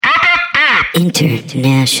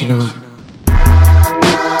International.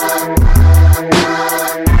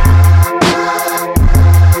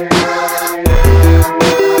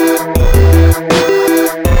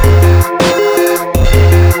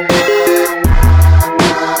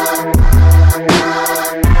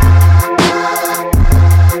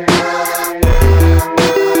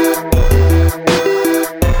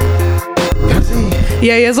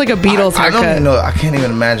 Yeah, he has like a Beatles I haircut. don't even know. I can't even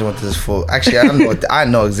imagine what this is for. Actually, I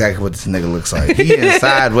know exactly what this nigga looks like. He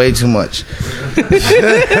inside way too much.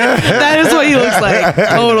 That is what he looks like.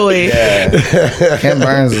 Totally. Yeah. Ken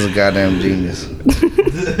Burns is a goddamn genius.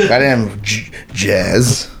 Goddamn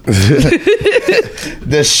jazz.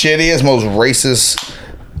 The shittiest, most racist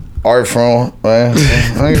art form. Right?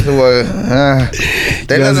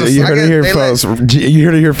 You heard it here first. You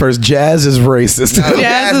heard it here first. Jazz is racist. No,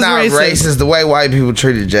 Jazz is not racist. The way white people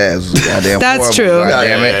treated jazz was goddamn That's horrible. true.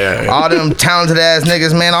 Goddamn it. All them talented ass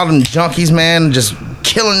niggas, man. All them junkies, man, just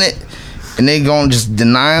killing it. And they gonna just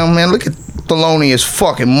deny them, man. Look at Thelonious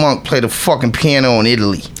fucking Monk play the fucking piano in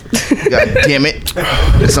Italy. God damn it.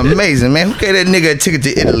 It's amazing, man. Who gave that nigga a ticket to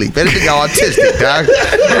Italy? That nigga autistic, dog.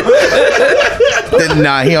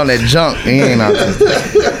 Nah, he on that junk. He ain't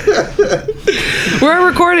autistic. We're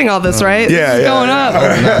recording all this, right? Yeah, This is yeah, going yeah.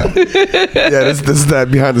 up. Yeah, this is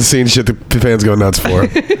that behind the scenes shit the fans go nuts for.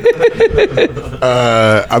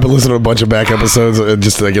 I've been listening to a bunch of back episodes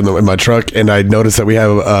just like in my truck, and I noticed that we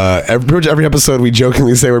have pretty much every episode we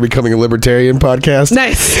jokingly say we're becoming a libertarian podcast.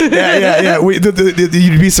 Nice. Yeah.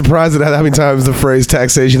 You'd be surprised at how many times the phrase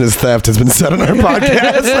 "taxation is theft" has been said on our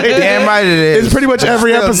podcast. Like, Damn right it is. it's pretty much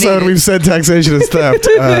every Still episode needed. we've said taxation is theft.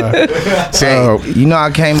 So Hey, you know,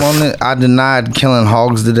 I came on it. I denied killing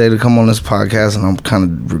hogs today to come on this podcast, and I'm kind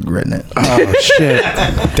of regretting it. oh shit,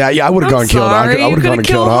 I would have gone killed. Sorry, I would you have gone coulda and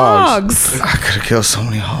killed hogs. I could have killed so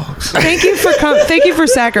many hogs. Thank you for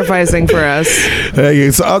sacrificing for us. Hey,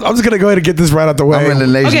 so I'm just gonna go ahead and get this right out the way. I'm in the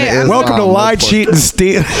Nation Okay, of Islam. Welcome to Lie, Look for Cheat, it. and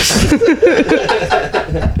Steal.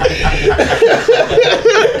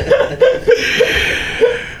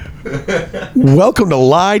 Welcome to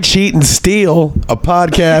Lie, Cheat, and Steal, a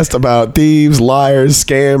podcast about thieves, liars,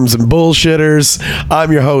 scams, and bullshitters.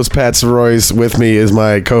 I'm your host, Pat Soroyce. With me is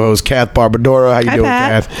my co-host, Kath Barbadoro. How you Hi, doing,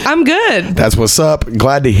 Pat. Kath? I'm good. That's what's up.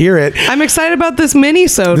 Glad to hear it. I'm excited about this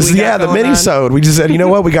mini-sode. This is, the mini-sode. We just said, you know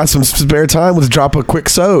what? We got some spare time. Let's drop a quick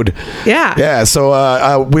sode. Yeah. Yeah,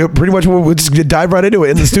 so we pretty much we'll just dive right into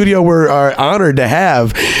it. In the studio, we're honored to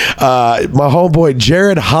have my homeboy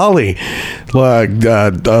Jared Holly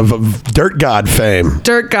of Dirt God fame.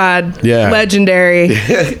 Dirt God. Yeah. Legendary.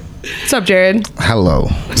 What's up, Jared? Hello.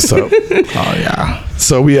 So, Oh yeah.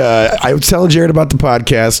 so we I was telling Jared about the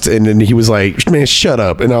podcast, and then he was like, "Man, shut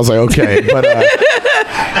up," and I was like, "Okay," but.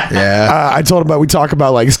 Yeah. I told him we talk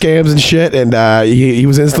about like scams and shit, and he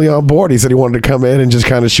was instantly on board. He said he wanted to come in and just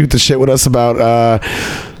kind of shoot the shit with us about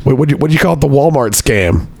what do you call it, the Walmart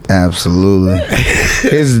scam? Absolutely.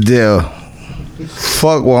 Here's the deal.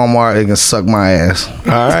 Fuck Walmart. They can suck my ass. All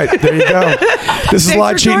right, there you go. This is Thanks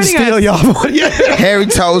Lie, for Cheat, and joining Steal, us. y'all. Yeah. Hairy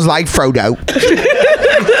toes like Frodo.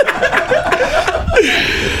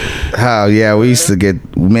 Oh yeah, we used to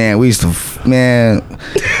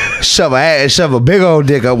shove a big old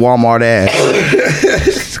dick up Walmart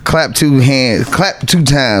ass. clap two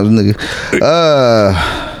times,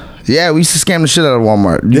 nigga. Yeah, we used to scam the shit out of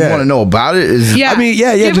Walmart. You Yeah. want to know about it? Yeah. I mean,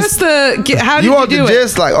 yeah, Give just- us how did You you want do the it?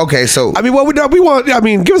 gist? Like, okay, so I mean, what we want. I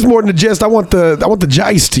mean, give us more than the gist. I want the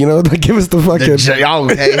geist. You know, like, give us the fucking.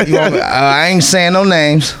 I ain't saying no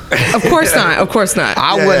names. Of course not. Of course not.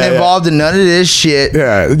 I Yeah, wasn't yeah, yeah. involved in none of this shit.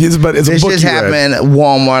 Yeah, but it's a This book just you read. happened at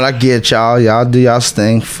Walmart. I get y'all. Y'all do y'all's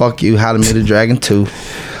thing. Fuck you. How to Meet a Dragon 2.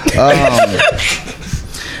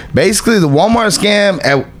 Basically, the Walmart scam.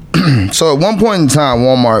 So at one point in time,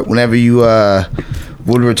 Walmart, whenever you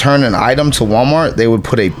would return an item to Walmart, they would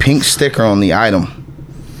put a pink sticker on the item.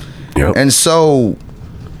 Yep. And so,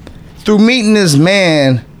 through meeting this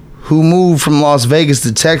man who moved from Las Vegas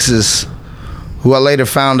to Texas, who I later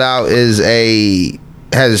found out has a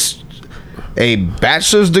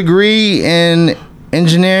bachelor's degree in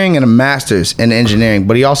engineering and a master's in engineering,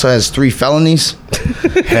 but he also has 3 felonies.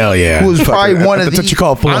 Hell yeah. Who was probably one of That's the what you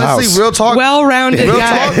call a full honestly, house. real talk. Well-rounded Real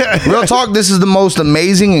guy. talk, real talk, this is the most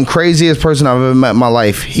amazing and craziest person I've ever met in my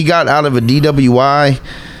life. He got out of a DWI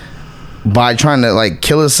by trying to like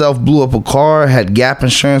kill himself, blew up a car, had gap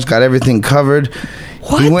insurance, got everything covered.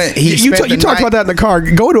 What? You talked about that in the car.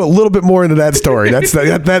 Go into a little bit more into that story. That's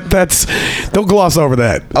don't gloss over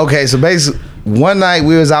that. Okay, so basically, one night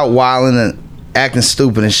we was out wilding and acting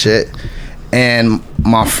stupid and shit, and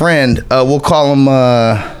my friend, we'll call him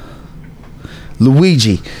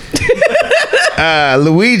Luigi.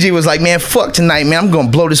 Luigi was like, man, fuck tonight, man. I'm gonna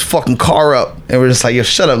blow this fucking car up. And we're just like, yo,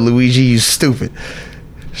 shut up, Luigi, you stupid.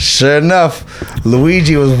 Sure enough,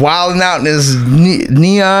 Luigi was wilding out in this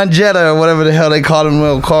neon Jetta or whatever the hell they call them.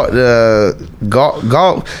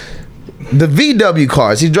 The VW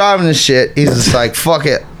cars. He's driving this shit. He's just like, fuck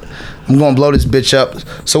it, I'm gonna blow this bitch up.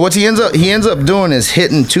 So what he ends up doing is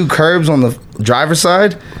hitting two curbs on the driver's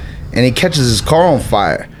side, and he catches his car on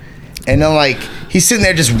fire. And then like he's sitting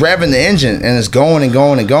there just revving the engine, and it's going and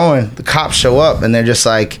going and going. The cops show up, and they're just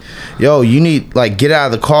like, yo, you need like get out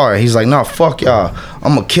of the car. He's like, no, fuck y'all,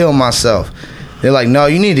 I'm gonna kill myself. They're like, no,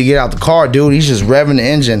 you need to get out the car, dude. He's just revving the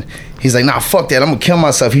engine. He's like, nah, fuck that, I'm gonna kill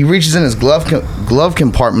myself. He reaches in his glove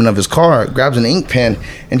compartment of his car, grabs an ink pen,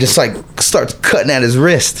 and just like starts cutting at his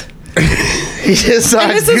wrist. He just and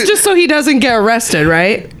this is just so he doesn't get arrested,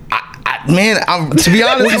 right? Man, to be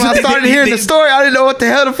honest, when I started hearing the story, I didn't know what the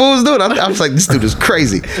hell the fool was doing. I was like, this dude is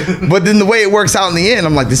crazy. But then the way it works out in the end,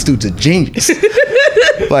 I'm like, this dude's a genius.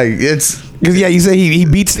 Like, it's... Because yeah, you say he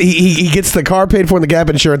gets the car paid for in the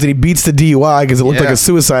gap insurance, and he beats the DUI because it looked like a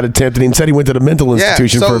suicide attempt, and he said he went to the mental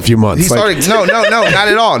institution for a few months. He started no, not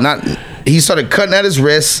at all. He started cutting at his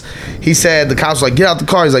wrists. He said the cops were like, get out the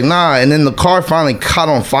car. He's like, nah. And then the car finally caught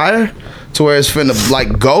on fire to where it's finna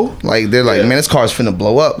like go. Like they're like, man, this car's finna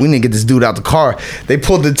blow up. We need to get this dude out the car. They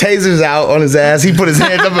pulled the tasers out on his ass. He put his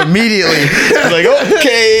hands up immediately. He's like,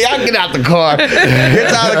 okay, I'll get out the car.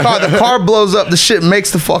 Gets out of the car. The car blows up. The shit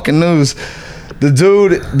makes the fucking news. The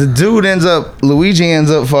dude ends up, Luigi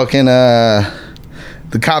ends up fucking,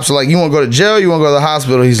 the cops are like, you wanna go to jail? You wanna go to the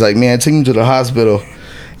hospital? He's like, man, take him to the hospital.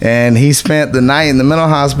 And he spent the night in the mental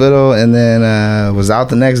hospital, and then was out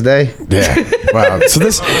the next day. Yeah, wow. So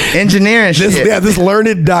this engineering shit. Yeah, this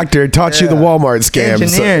learned doctor taught you the Walmart scam.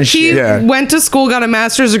 Engineering shit. He went to school, got a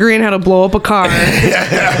master's degree in how to blow up a car.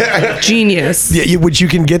 Genius. Yeah, which you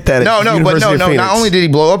can get that. No. Not only did he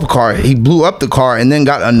blow up a car, he blew up the car and then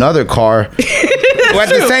got another car. At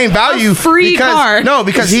the same value, car. No,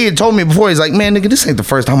 because he had told me before. He's like, man, nigga, this ain't the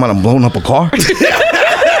first time I'm blowing up a car.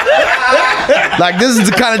 Like, this is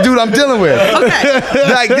the kind of dude I'm dealing with. Okay.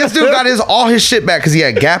 Like, this dude got all his shit back because he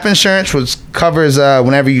had gap insurance, which covers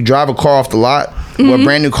whenever you drive a car off the lot, or a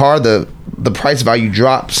brand new car, the price value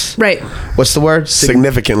drops. Right. What's the word?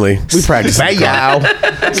 Significantly. We practice it.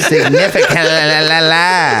 Significant.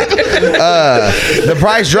 The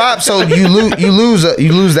price drops, so you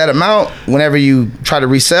lose that amount whenever you try to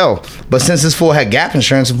resell. But since this fool had gap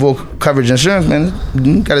insurance and full coverage insurance, man,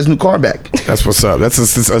 he got his new car back. That's what's up. That's a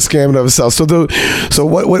scam in of itself. So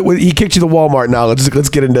what he kicked you the Walmart now. Let's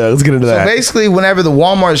get into that. So basically, whenever the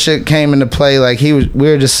Walmart shit came into play, like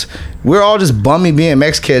we're all just bummy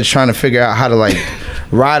BMX kids trying to figure out how to like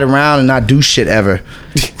ride around and not do shit ever.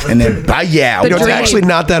 And then it's actually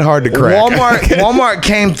not that hard to crack. Walmart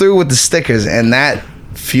came through with the stickers, and that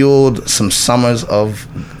fueled some summers of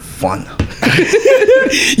fun.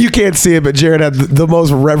 You can't see it, but Jared had the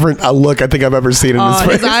most reverent look I think I've ever seen in his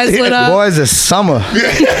face. His eyes lit up. Boys, it's summer.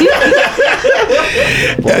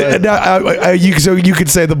 So you could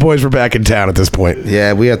say the boys were back in town at this point.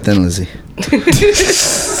 Yeah, we are Thin Lizzy.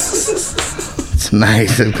 Tonight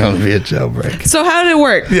it's gonna be a jailbreak. So how did it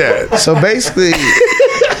work? Yeah. So basically,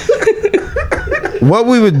 what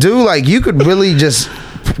we would do, like, you could really just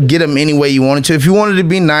get them any way you wanted to. If you wanted to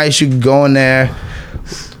be nice, you could go in there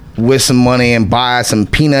with some money and buy some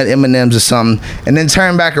peanut M&Ms or something, and then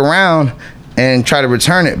turn back around and try to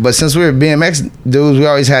return it. But since we were BMX dudes, we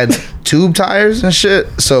always had tube tires and shit,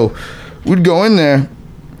 so we'd go in there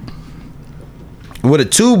with a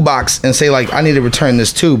tube box and say, like, I need to return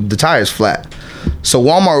this tube, the tire's flat. So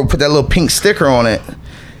Walmart would put that little pink sticker on it,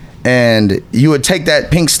 and you would take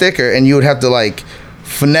that pink sticker and you would have to like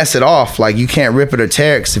finesse it off. Like, you can't rip it or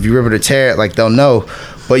tear it, because if you rip it or tear it, like, they'll know.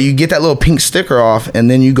 But you get that little pink sticker off, and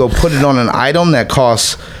then you go put it on an item that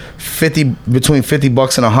costs between $50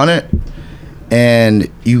 and $100, and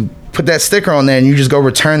you put that sticker on there, and you just go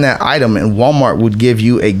return that item, and Walmart would give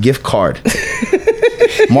you a gift card.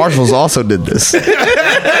 Marshalls also did this.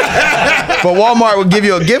 But Walmart would give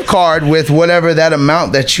you a gift card with whatever that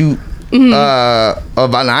amount that you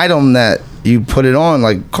of an item that you put it on,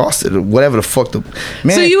 like, costed, whatever the fuck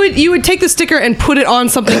man. So you would take the sticker and put it on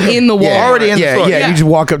something in the wall. Yeah, already in the store. Yeah, you just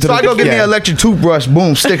walk up to so I go get me an electric toothbrush,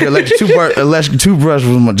 boom, sticker. Electric toothbrush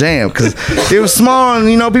was my jam, because it was small,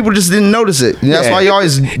 and people just didn't notice it. That's why you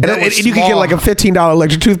always. And you could get like a $15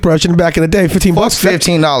 electric toothbrush in the back in the day. $15.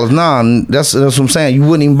 $15. Nah, that's what I'm saying. You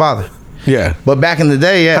wouldn't even bother. Yeah. But back in the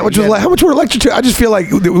day, yeah. How much were electric tubes? I just feel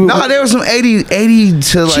like No, there was some 80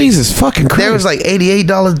 to like Jesus fucking Christ. There was like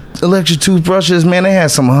 $88 electric toothbrushes. Man, they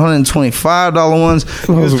had some $125 ones. It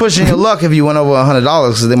was pushing your luck if you went over $100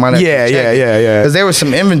 because they might have Yeah. Because there was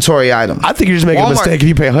some inventory items. I think you're just making a mistake if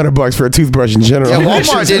you pay $100 for a toothbrush in general. Yeah,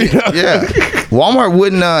 Walmart did. Yeah, Walmart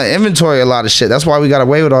wouldn't inventory a lot of shit. That's why we got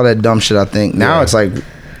away with all that dumb shit. I think now it's like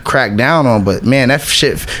cracked down on. But man, that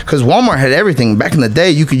shit, because Walmart had everything back in the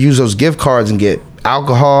day. You could use those gift cards and get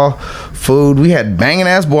alcohol, food. We had banging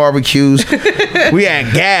ass barbecues. We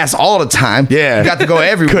had gas all the time. Yeah, we got to go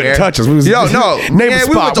everywhere. Couldn't touch us. Name a spot.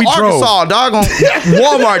 We went to Arkansas, dog, on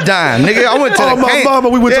Walmart dime, nigga. I went to my mama.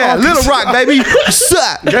 We went to Arkansas. Little Rock, baby. What's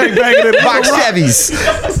up? Gang banging in Box Chevys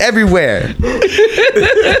everywhere.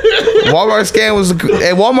 Walmart scam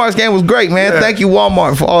was great, man. Thank you,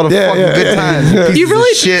 Walmart, for all the fucking good times. You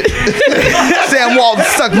really shit. Sam Walton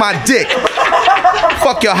suck my dick.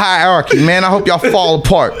 Fuck your hierarchy, man. I hope y'all fall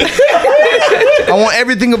apart. I want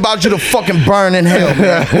everything about you to fucking burn in hell,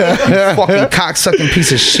 man. You fucking cocksucking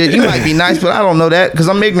piece of shit. You might be nice, but I don't know that because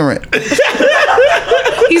I'm ignorant.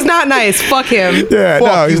 He's not nice. Fuck him. Yeah, Fuck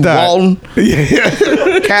no, you, he's not. Walton.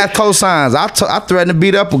 Cath cosigns. I threatened to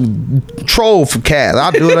beat up a troll for Cath.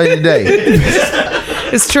 I'll do it any day.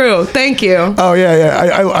 It's true. Thank you. Oh yeah.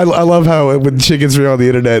 I love how when shit gets real on the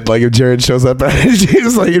internet, like if Jared shows up,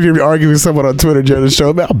 it's like if you're arguing with someone on Twitter, Jared will show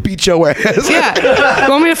up, I'll beat your ass. Yeah.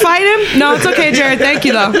 You want me to fight him? No, it's okay, Jared. Thank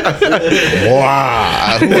you though.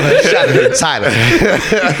 Wow. Who would have shot at the title?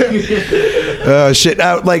 Shit.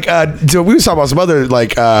 So we was talking about some other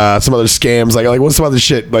scams, like what's some other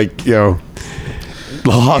shit, like, you know,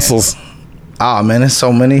 hustles. Oh man, there's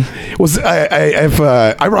so many.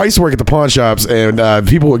 I used to work at the pawn shops, and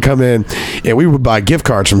people would come in, and we would buy gift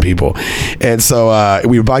cards from people, and so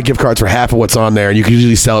we would buy gift cards for half of what's on there, and you could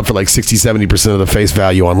usually sell it for like 60-70% of the face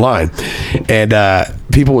value online, and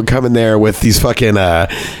people would come in there with these fucking.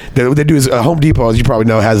 What they do is Home Depot, as you probably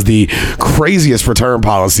know, has the craziest return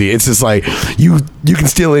policy. It's just like you can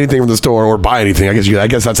steal anything from the store or buy anything. I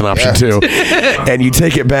guess that's an option too. And you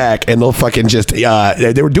take it back, and they'll fucking just.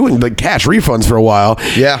 They were doing like cash refunds for a while.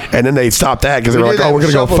 Yeah. And then they stopped that because they were like, "Oh, we're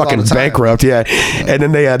gonna go fucking bankrupt." Yeah. And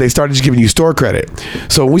then they started just giving you store credit.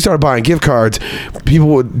 So when we started buying gift cards, people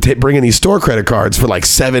would bring in these store credit cards for like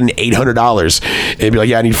 $700-800. And they'd be like,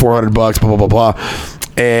 "Yeah, I need $400, blah blah blah blah,"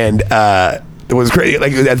 and. It was crazy.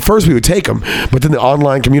 Like at first we would take them, but then the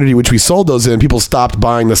online community which we sold those in, people stopped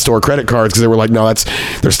buying the store credit cards because they were like, no,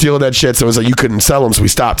 they're stealing that shit. So it was like you couldn't sell them, so we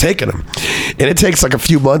stopped taking them. And it takes like a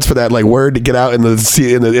few months for that like word to get out in the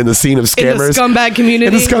scene of scammers, in the scumbag community.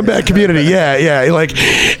 In the scumbag community, yeah. Like,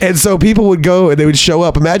 and so people would go and they would show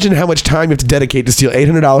up. Imagine how much time you have to dedicate to steal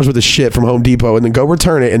 $800 worth of shit from Home Depot and then go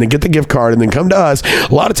return it and then get the gift card and then come to us.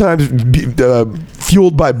 A lot of times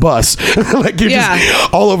fueled by bus, like you're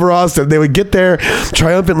just all over Austin. They would get there,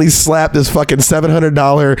 triumphantly slap this fucking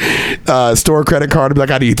 $700 store credit card and be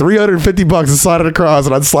like, I need $350 and slide it across,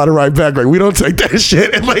 and I'd slide it right back. Like, we don't take that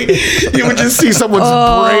shit. And like, you would just see someone's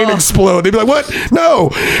brain explode. They'd be like, what?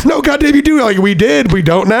 No, goddamn, you do. Like, we did. We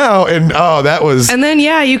don't now. And that was. And then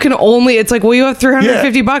you can only. It's like, well, you have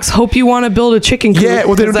 $350. Hope you want to build a chicken coop. Yeah,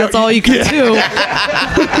 well, that's all you can do.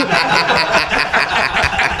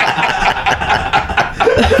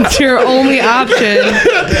 It's your only option.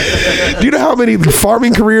 Do you know how many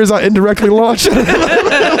farming careers I indirectly launched?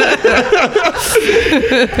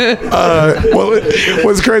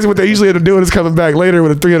 What's crazy, what they usually end up doing is coming back later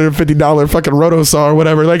with a $350 fucking roto-saw or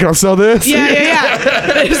whatever. Like, I'll sell this.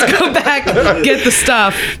 Yeah. They just go back, get the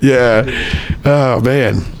stuff. Yeah. Oh,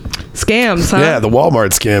 man. Scams, huh? Yeah, the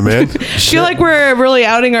Walmart scam, man. I feel like we're really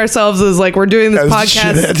outing ourselves as like we're doing this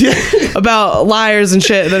podcast about liars and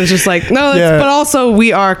shit. And then it's just like, no, but also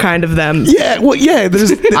we are kind of them. Yeah, well, yeah. I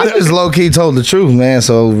just low key told the truth, man.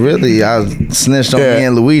 So really, I snitched on me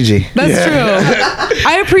and Luigi. That's true.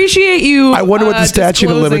 I appreciate you. I wonder what the statute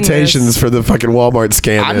of limitations for the fucking Walmart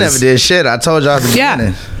scam is. I never did shit. I told y'all at the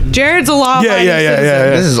beginning. Jared's a law.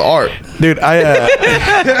 Yeah. This is art, dude.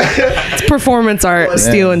 It's performance art,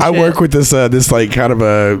 stealing. I work with this like kind of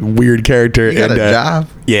a weird character. You got a job?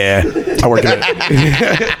 Yeah, I work at it.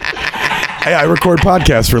 I record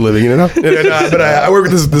podcasts for a living, you know. But I work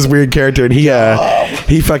with this weird character, and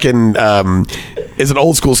he fucking is an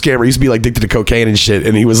old school scammer. He used to be like addicted to cocaine and shit,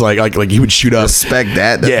 and he was like he would shoot up. Respect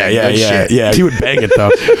that. Yeah. He would bang it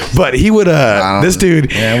though, but he would. This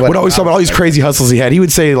dude would always talk about all these crazy hustles he had. He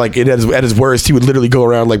would say like at his worst, he would literally go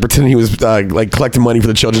around like pretending he was like collecting money for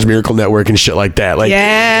the Children's Miracle Network and shit like that. Like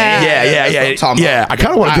yeah. I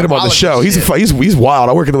kind of want to get him on the show. He's wild.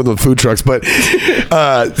 I work with him with food trucks, but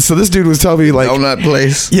so this dude was telling me like donut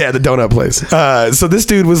place. Yeah, the donut place. So this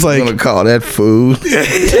dude was like, I'm gonna call that food.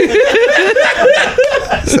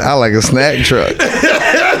 Sound like a snack truck.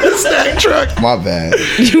 Snack truck. My bad.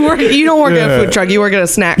 You don't work at a food truck. You work at a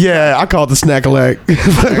snack. Yeah, I call it the Snack-a-lack.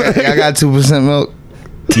 I got 2% milk.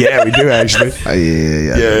 Yeah, we do actually.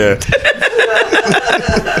 Yeah.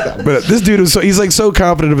 But this dude was he's like so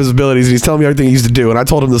confident of his abilities, and he's telling me everything he used to do. And I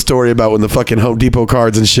told him the story about when the fucking Home Depot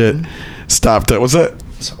cards and shit stopped. What's that?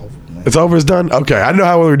 It's over. It's over. It's done. Okay, I don't know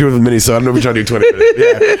how well we're doing with mini, so I don't know if we're trying to do 20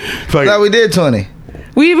 minutes. Yeah, no, we did 20.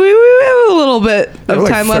 We have a little bit of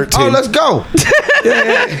time left. Oh, let's go.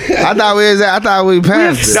 I thought we passed. We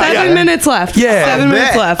have 7 minutes left. Yeah, 7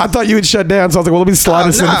 minutes left. I thought you would shut down, so I was like, well, let me slide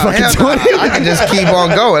us in the fucking 20. I can just keep on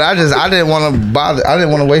going. I didn't want to bother. I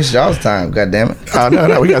didn't want to waste y'all's time. God damn it.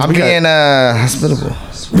 No, we got. I'm being hospitable.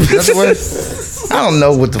 That's the word. I don't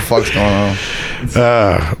know what the fuck's going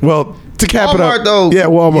on. Well. To cap Walmart, it up, though. Yeah,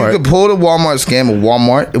 Walmart. You could pull the Walmart scam at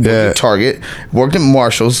Walmart. It worked at Target. Worked at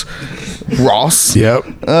Marshall's, Ross. Yep.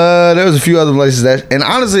 There was a few other places and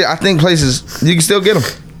honestly, I think places you can still get them.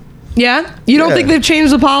 Yeah, you don't think they've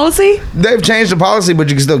changed the policy? They've changed the policy, but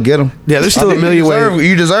you can still get them. Yeah, there's still a million ways.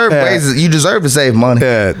 You deserve ways. You deserve to save money.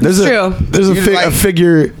 Yeah, there's a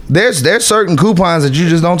figure. There's certain coupons that you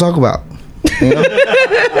just don't talk about. You know?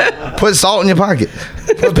 Put salt in your pocket.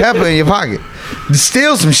 Put pepper in your pocket.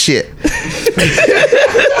 Steal some shit.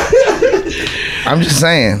 I'm just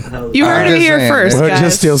saying. You heard it here first, guys.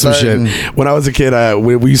 Just steal some shit. When I was a kid,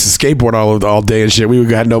 we used to skateboard all day and shit. We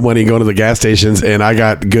had no money going to the gas stations, and I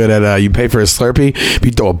got good at you pay for a Slurpee,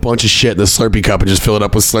 you throw a bunch of shit in the Slurpee cup and just fill it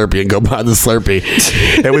up with Slurpee and go buy the Slurpee.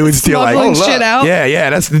 And we would steal like shit out. Yeah.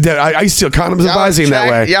 I used to steal condoms and Visine that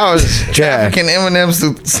way. Y'all was trafficking M&Ms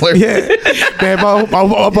to Slurpee. Yeah, man. My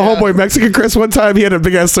homeboy Mexican Chris one time, he had a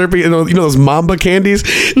big ass Slurpee, and you know those Mamba candies.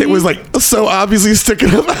 It was like so obviously sticking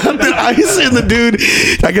up out the ice, and the dude,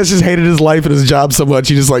 I guess, just hated his life and his job so much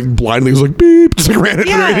he just like blindly was like beep, just like ran it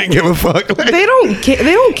through. He didn't give a fuck. Like, they don't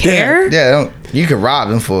care. Yeah, you can rob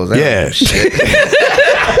them fools. Yeah. Shit.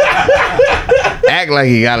 Act like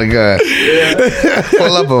you got a gun.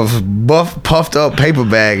 Pull up a puffed up paper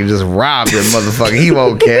bag and just rob that motherfucker. He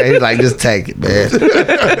won't care. He's like, just take it, man.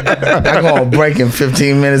 I'm gonna break in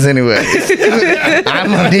 15 minutes anyway.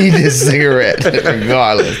 I'm gonna need this cigarette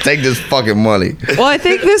regardless. Take this fucking money. Well, I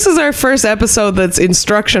think this is our first episode that's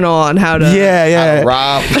instructional on how to how to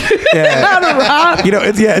rob. How to rob. You know,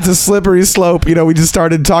 it's a slippery slope. You know, we just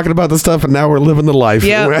started talking about the stuff and now we're living the life.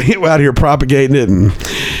 Yeah. We're out here propagating it and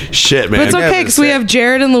shit, man. But it's okay because we have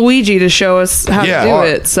Jared and Luigi to show us how to do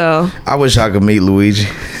it. So I wish I could meet Luigi.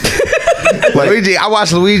 Luigi, I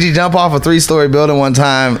watched Luigi jump off a 3-story building one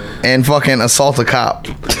time and fucking assault a cop.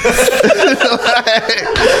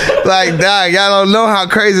 like, dog, y'all don't know how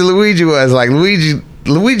crazy Luigi was. Like, Luigi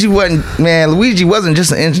wasn't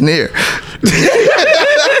just an engineer.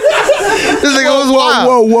 This nigga was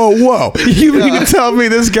wild. Whoa. You mean to tell me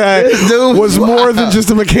this guy was more than just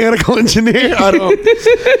a mechanical engineer?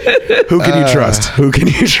 Who can you trust? Who can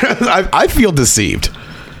you trust? I feel deceived.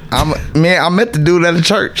 I met the dude at a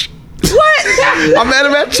church. What? I met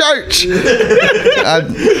him at church.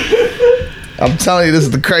 I'm telling you, this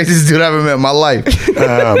is the craziest dude I've ever met in my life.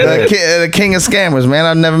 The king of scammers, man.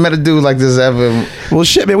 I've never met a dude like this ever. Well,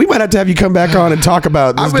 shit, man. We might have to have you come back on and talk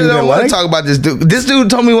about this dude. I really don't want to talk about this dude. This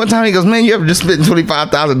dude told me one time, he goes, man, you ever just spent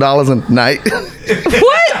 $25,000 a night?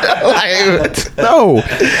 What? No.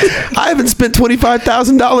 I haven't spent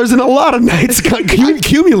 $25,000 in a lot of nights.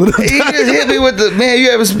 Cumulative. He just hit me with the, man, you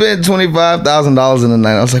ever spent $25,000 in a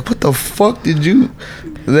night? I was like, what the fuck did you...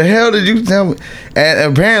 The hell did you tell me?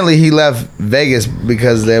 And apparently he left Vegas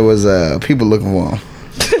because there was people looking for him.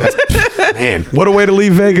 Man, what a way to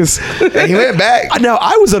leave Vegas. And he went back. No,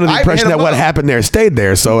 I was under the impression that what happened there stayed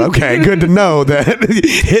there. So, okay, good to know that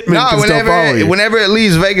Hitman can still follow you. Whenever it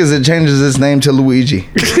leaves Vegas, it changes its name to Luigi.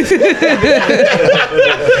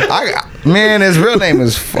 Man, his real name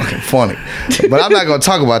is fucking funny. But I'm not going to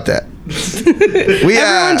talk about that.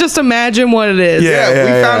 Everyone just imagine what it is. We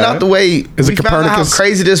found out the way. We found out how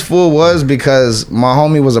crazy this fool was because my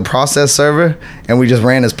homie was a process server and we just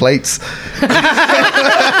ran his plates.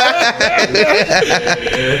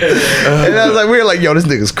 And I was like, we were like, yo, this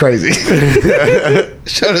nigga's crazy.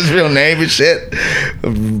 Showed his real name and shit.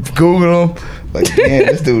 Google him. Like, man,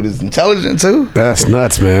 this dude is intelligent too. That's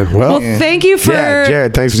nuts, man. Well, thank you for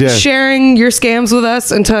Jared, thanks for sharing your scams with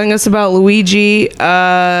us and telling us about Luigi.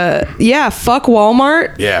 Fuck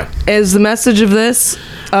Walmart. Yeah. Is the message of this.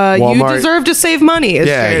 You deserve to save money.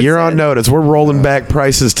 Yeah, you're on notice. We're rolling back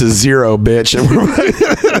prices to 0, bitch.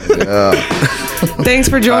 Thanks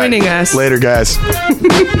for joining us. Later, guys.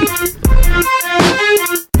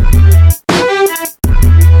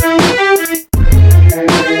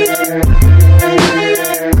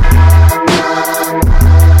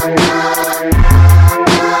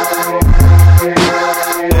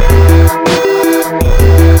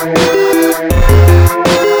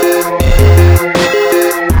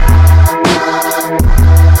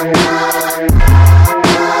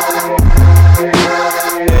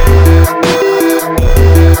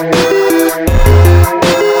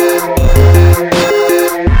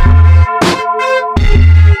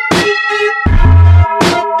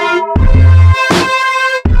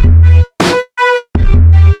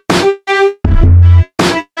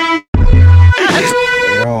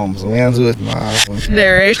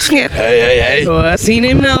 There is. Hey. Seen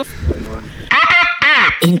him enough.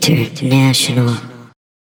 International.